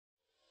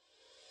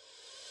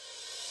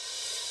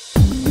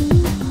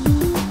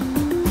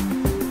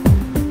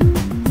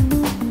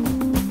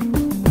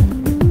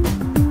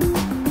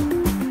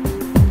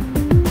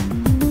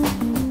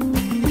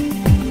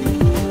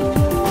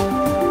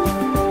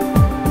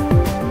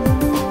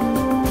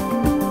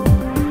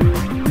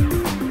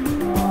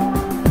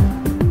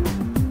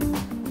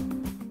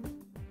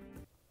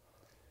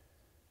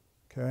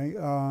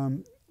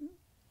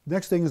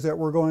Next thing is that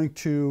we're going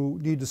to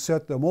need to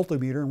set the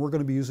multimeter, and we're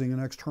going to be using an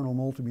external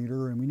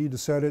multimeter, and we need to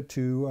set it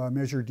to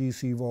measure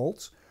DC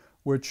volts,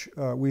 which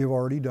we have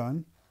already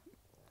done.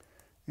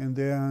 And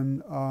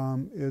then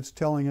it's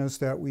telling us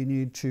that we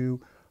need to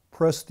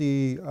press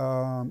the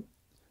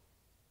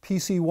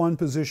PC1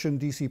 position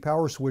DC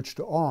power switch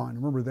to on.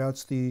 Remember,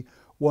 that's the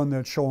one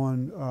that's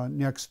shown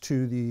next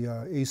to the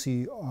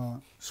AC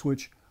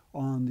switch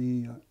on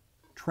the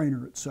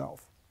trainer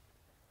itself.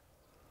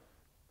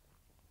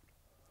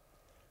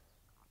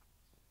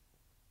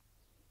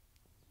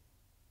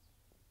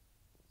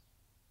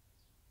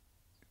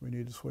 We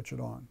need to switch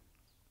it on.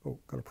 Oh,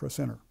 got to press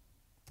enter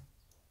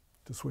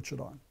to switch it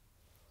on.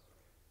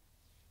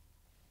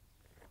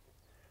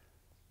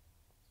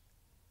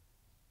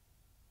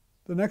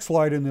 The next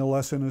slide in the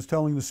lesson is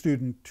telling the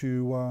student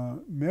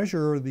to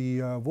measure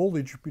the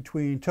voltage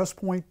between test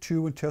point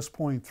 2 and test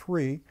point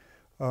 3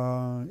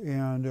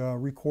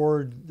 and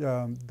record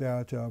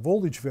that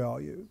voltage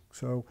value.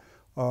 So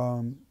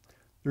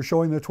they're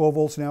showing the 12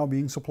 volts now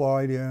being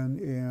supplied in,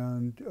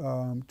 and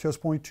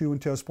test point 2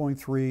 and test point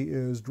 3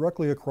 is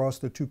directly across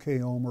the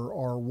 2K ohm or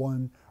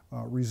R1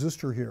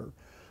 resistor here.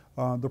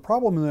 The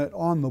problem is that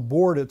on the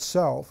board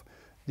itself,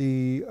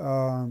 the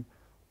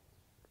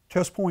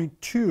test point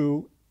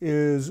 2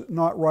 is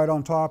not right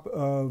on top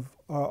of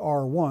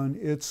R1.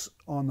 It's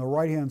on the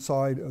right-hand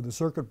side of the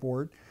circuit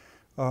board,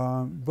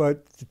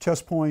 but the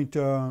test point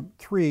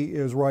 3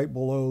 is right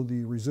below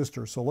the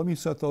resistor. So let me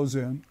set those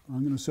in.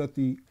 I'm going to set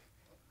the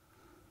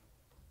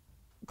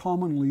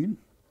common lead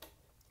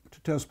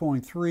to test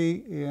point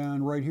 3,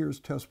 and right here is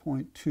test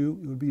point 2.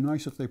 It would be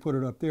nice if they put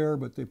it up there,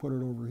 but they put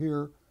it over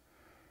here.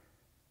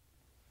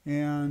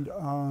 And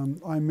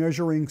I'm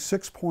measuring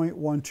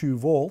 6.12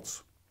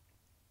 volts.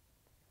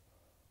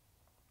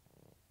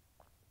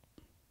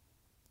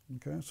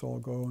 Okay, so I'll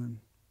go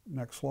in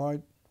next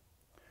slide.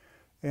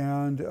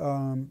 And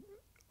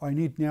I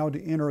need now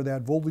to enter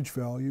that voltage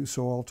value,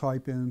 so I'll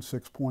type in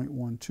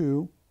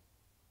 6.12.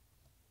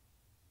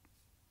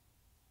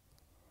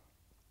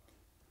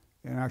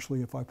 And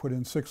actually, if I put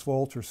in 6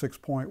 volts or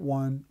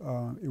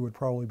 6.1, it would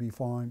probably be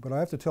fine. But I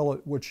have to tell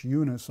it which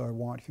units I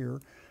want here.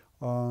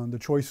 The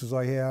choices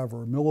I have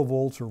are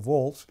millivolts or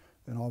volts,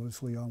 and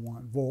obviously I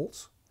want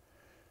volts.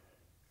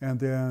 And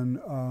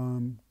then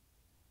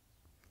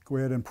go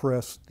ahead and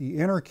press the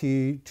enter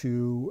key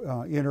to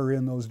enter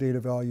in those data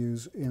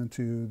values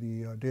into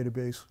the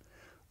database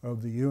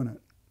of the unit.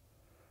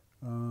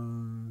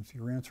 So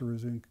your answer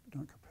is not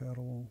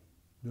compatible.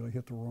 Did I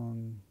hit the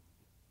wrong?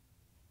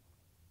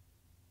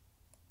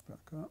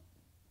 Back up.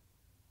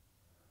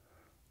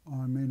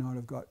 I may not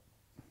have got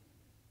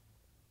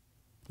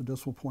the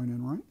decimal point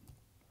in right.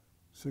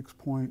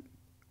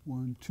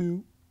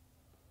 6.12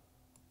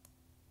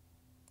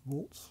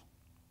 volts.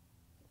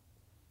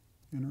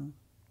 Enter.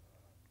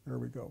 There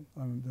we go.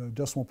 The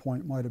decimal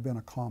point might have been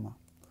a comma.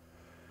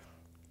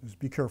 Just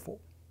be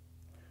careful.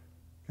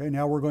 Okay,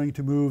 now we're going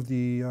to move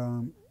the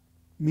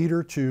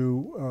meter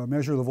to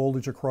measure the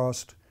voltage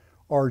across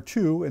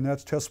R2, and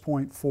that's test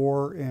point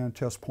 4 and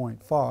test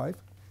point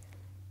 5.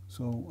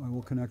 So I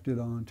will connect it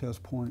on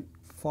test point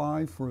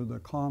 5 for the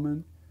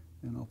common,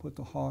 and I'll put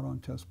the hot on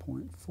test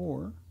point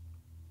 4.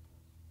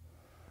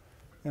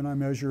 And I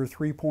measure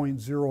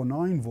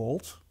 3.09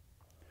 volts.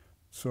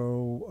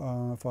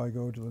 So if I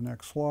go to the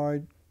next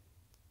slide,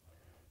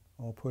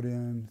 I'll put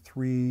in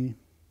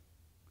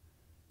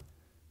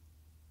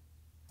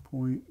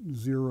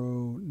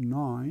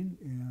 3.09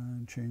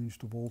 and change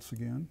to volts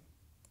again.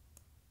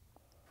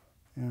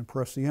 And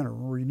press the enter.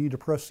 Remember, you need to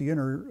press the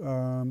enter.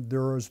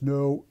 There is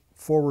no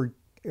forward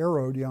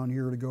arrow down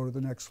here to go to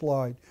the next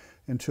slide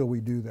until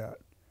we do that.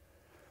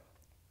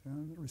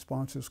 And the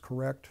response is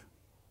correct.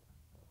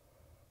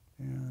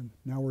 And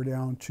now we're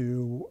down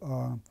to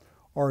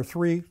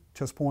R3,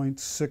 test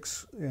points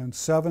 6 and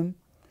 7.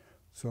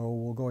 So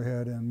we'll go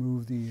ahead and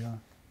move the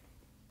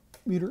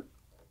meter.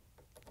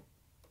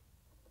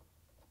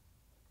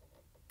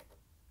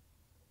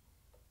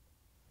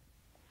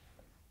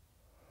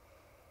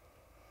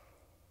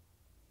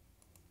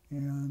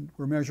 And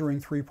we're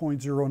measuring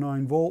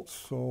 3.09 volts,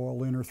 so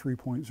I'll enter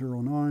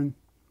 3.09.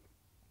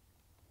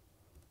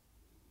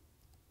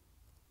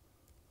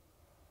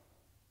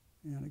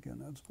 And again,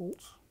 that's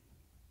volts.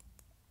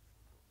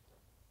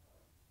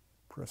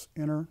 Press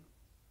enter.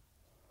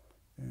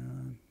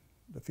 And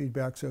the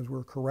feedback says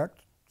we're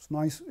correct. It's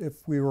nice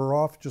if we were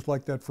off, just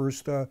like that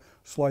first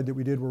slide that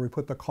we did where we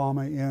put the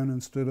comma in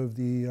instead of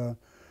the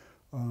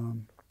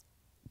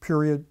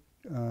period.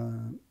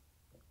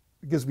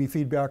 It gives me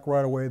feedback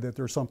right away that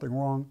there's something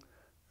wrong,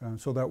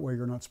 so that way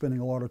you're not spending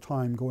a lot of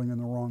time going in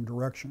the wrong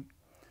direction.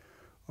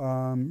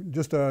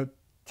 Just a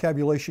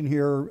tabulation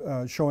here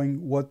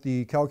showing what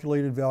the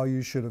calculated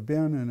values should have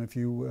been, and if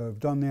you have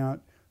done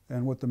that,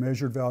 and what the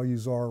measured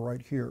values are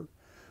right here.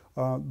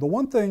 The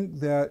one thing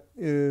that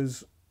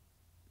is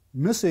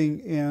missing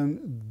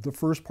in the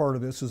first part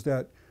of this is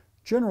that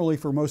generally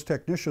for most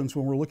technicians,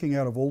 when we're looking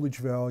at a voltage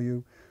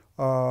value,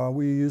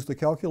 we use the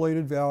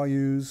calculated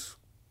values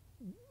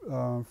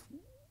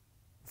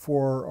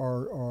for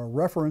our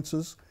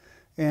references.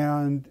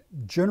 And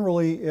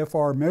generally, if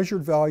our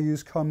measured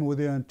values come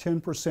within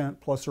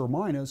 10% plus or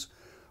minus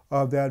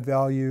of that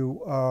value,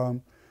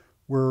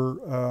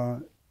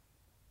 we're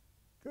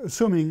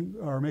assuming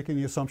or making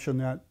the assumption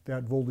that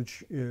that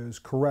voltage is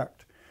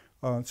correct.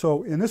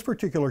 So in this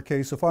particular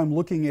case, if I'm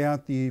looking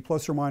at the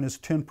plus or minus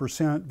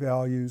 10%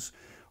 values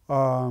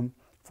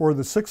for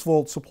the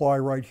 6-volt supply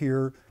right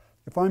here,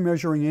 if I'm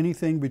measuring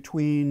anything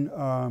between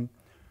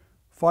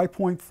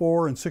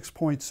 5.4 and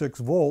 6.6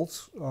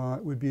 volts,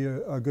 it would be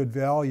a good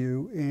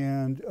value.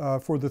 And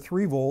for the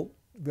 3-volt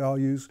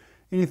values,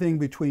 anything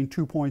between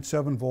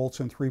 2.7 volts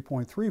and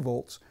 3.3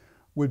 volts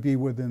would be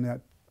within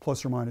that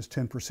plus or minus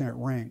 10%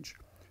 range.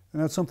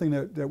 And that's something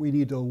that we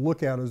need to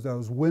look at as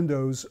those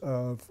windows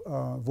of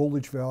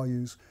voltage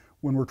values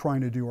when we're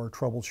trying to do our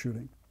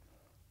troubleshooting,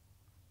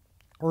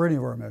 or any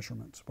of our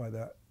measurements by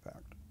that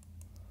fact.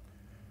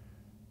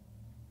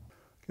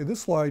 Okay,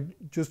 this slide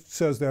just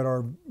says that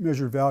our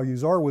measured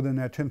values are within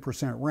that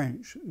 10%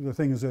 range. The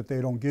thing is that they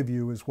don't give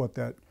you is what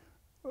that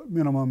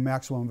minimum,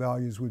 maximum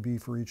values would be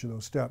for each of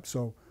those steps.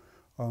 So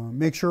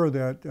make sure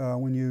that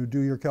when you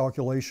do your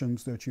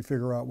calculations that you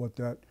figure out what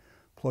that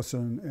plus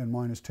and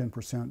minus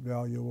 10%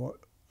 value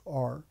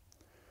are.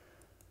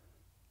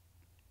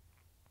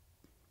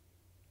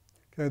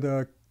 Okay,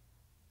 the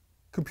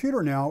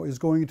computer now is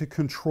going to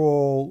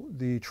control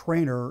the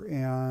trainer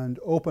and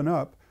open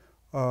up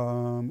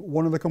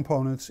one of the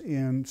components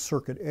in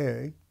circuit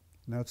A, and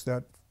that's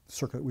that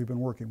circuit we've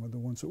been working with, the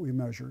ones that we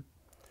measured.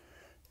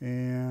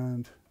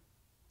 And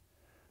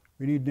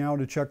we need now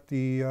to check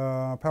the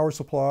power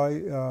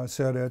supply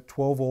set at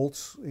 12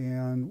 volts,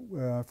 and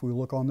if we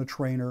look on the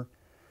trainer,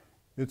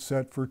 it's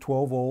set for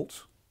 12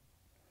 volts.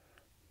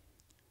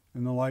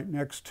 And the light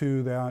next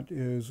to that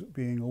is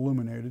being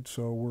illuminated,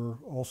 so we're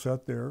all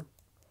set there.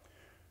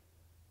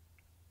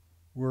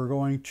 We're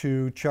going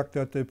to check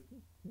that the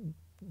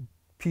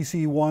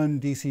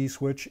PC1 DC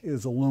switch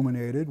is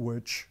illuminated,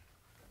 which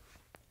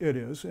it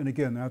is. And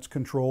again, that's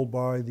controlled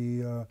by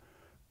the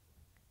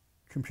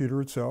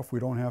computer itself.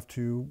 We don't have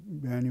to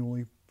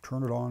manually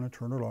turn it on and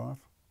turn it off.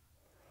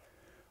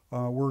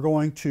 We're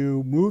going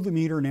to move the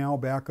meter now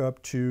back up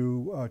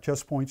to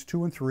test points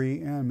 2 and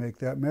 3 and make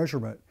that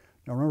measurement.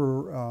 Now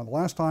remember, the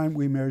last time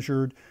we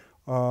measured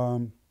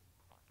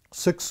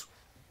 6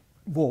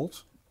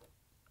 volts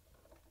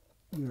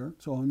there.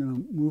 So I'm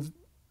going to move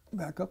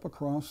back up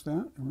across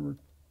that. Remember,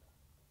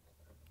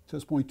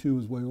 test point 2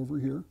 is way over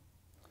here.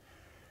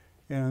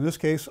 And in this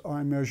case,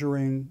 I'm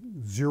measuring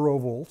 0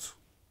 volts.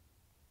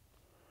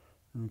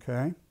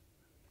 Okay.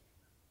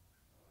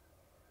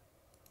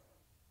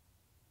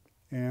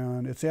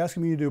 And it's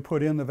asking me to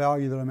put in the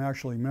value that I'm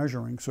actually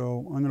measuring,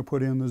 so I'm going to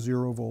put in the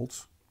 0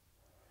 volts.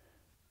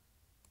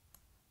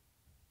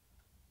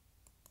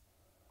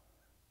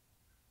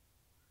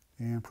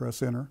 And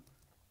press enter.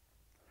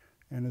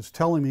 And it's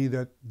telling me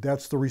that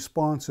that's the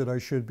response that I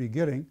should be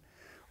getting.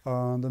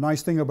 The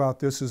nice thing about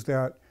this is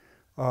that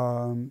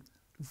for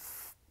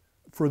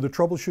the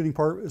troubleshooting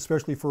part,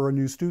 especially for a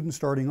new student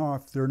starting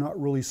off, they're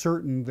not really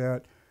certain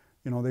that,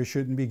 they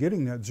shouldn't be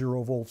getting that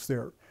 0 volts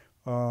there.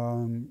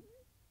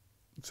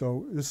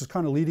 So this is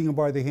kind of leading them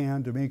by the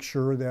hand to make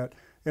sure that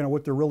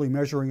what they're really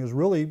measuring is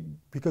really,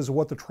 because of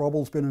what the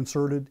trouble's been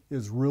inserted,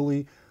 is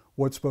really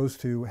what's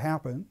supposed to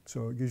happen.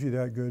 So it gives you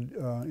that good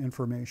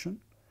information.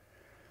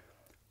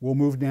 We'll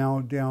move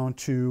now down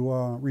to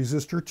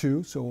resistor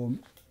 2. So we'll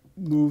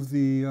move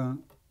the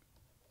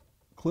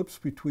clips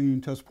between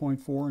test point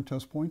 4 and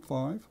test point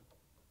 5.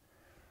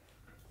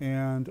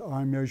 And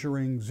I'm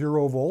measuring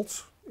 0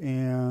 volts,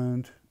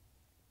 and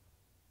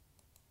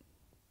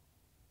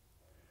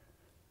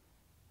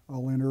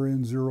I'll enter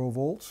in 0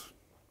 volts.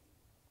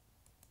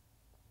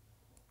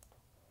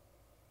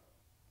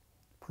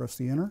 Press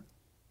the enter.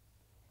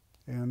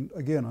 And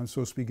again, I'm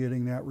supposed to be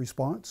getting that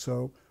response,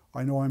 so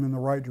I know I'm in the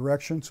right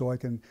direction, so I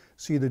can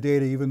see the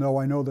data, even though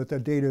I know that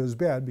that data is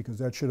bad, because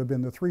that should have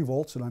been the 3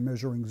 volts, and I'm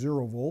measuring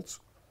 0 volts.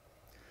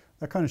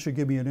 That kind of should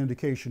give me an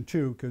indication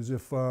too, because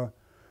if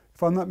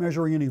I'm not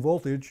measuring any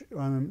voltage,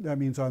 that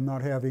means I'm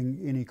not having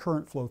any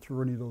current flow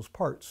through any of those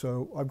parts.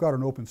 So I've got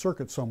an open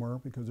circuit somewhere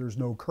because there's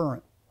no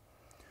current.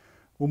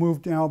 We'll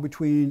move now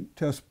between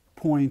test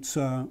points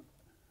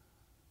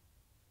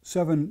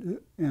 7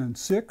 and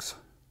 6.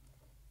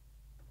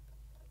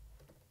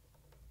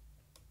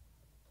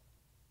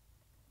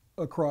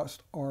 Across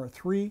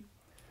R3,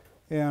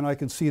 and I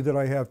can see that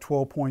I have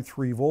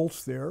 12.3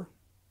 volts there.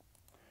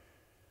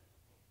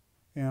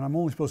 And I'm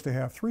only supposed to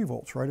have 3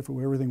 volts, right, if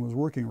everything was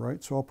working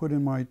right. So I'll put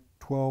in my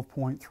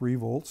 12.3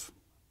 volts.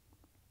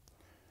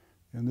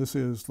 And this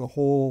is the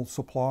whole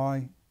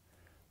supply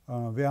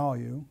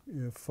value.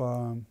 If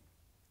you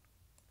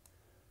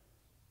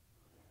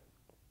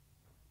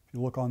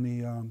look on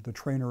the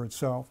trainer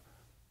itself,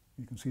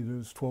 you can see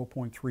there's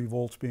 12.3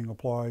 volts being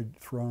applied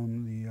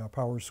from the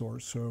power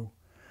source. So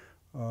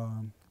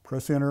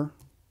press enter,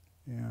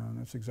 and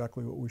that's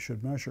exactly what we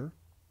should measure.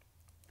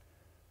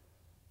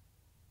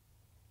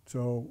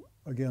 So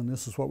Again,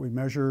 this is what we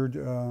measured,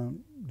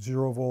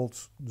 0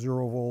 volts,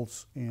 0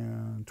 volts,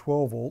 and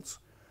 12 volts.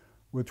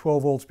 With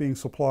 12 volts being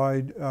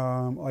supplied,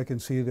 I can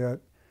see that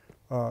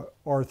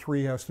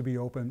R3 has to be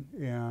open,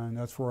 and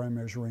that's where I'm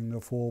measuring the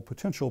full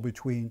potential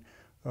between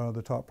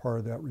the top part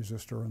of that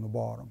resistor and the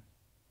bottom.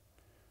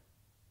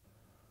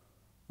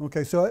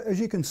 Okay, so as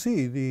you can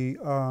see,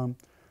 the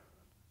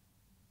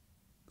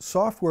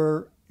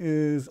software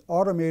is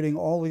automating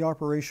all the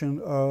operation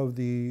of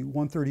the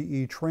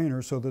 130E trainer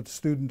so that the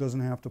student doesn't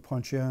have to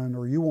punch in,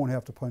 or you won't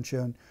have to punch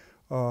in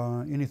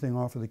anything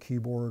off of the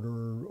keyboard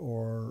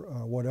or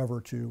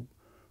whatever to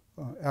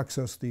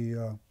access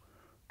the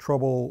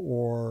trouble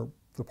or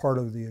the part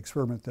of the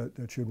experiment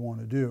that you'd want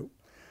to do.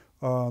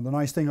 The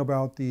nice thing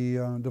about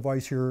the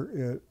device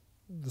here,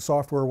 the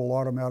software will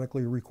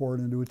automatically record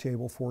into a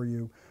table for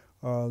you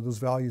those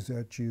values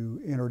that you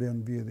entered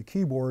in via the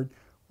keyboard,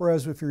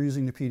 whereas if you're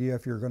using the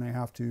PDF, you're going to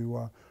have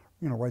to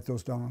write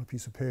those down on a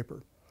piece of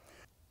paper.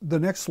 The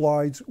next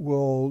slides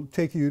will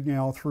take you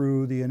now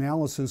through the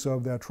analysis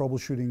of that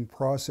troubleshooting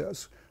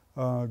process,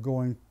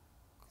 going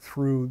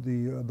through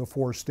the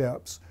 4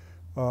 steps.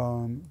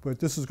 But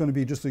this is going to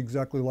be just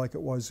exactly like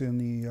it was in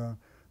the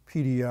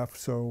PDF,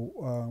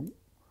 so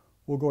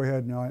we'll go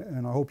ahead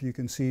and I hope you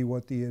can see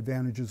what the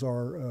advantages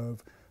are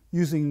of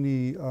using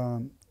the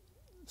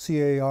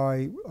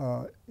CAI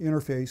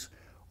interface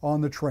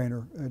on the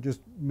trainer. It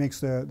just makes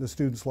the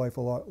student's life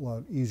a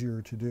lot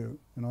easier to do,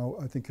 and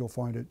I think you'll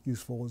find it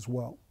useful as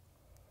well.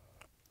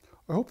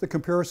 I hope the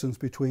comparisons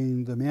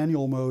between the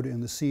manual mode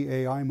and the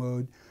CAI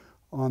mode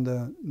on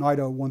the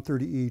NIDA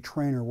 130E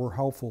trainer were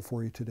helpful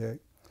for you today.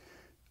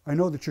 I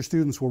know that your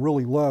students will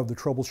really love the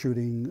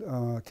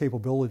troubleshooting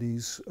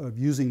capabilities of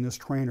using this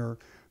trainer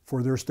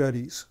for their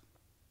studies.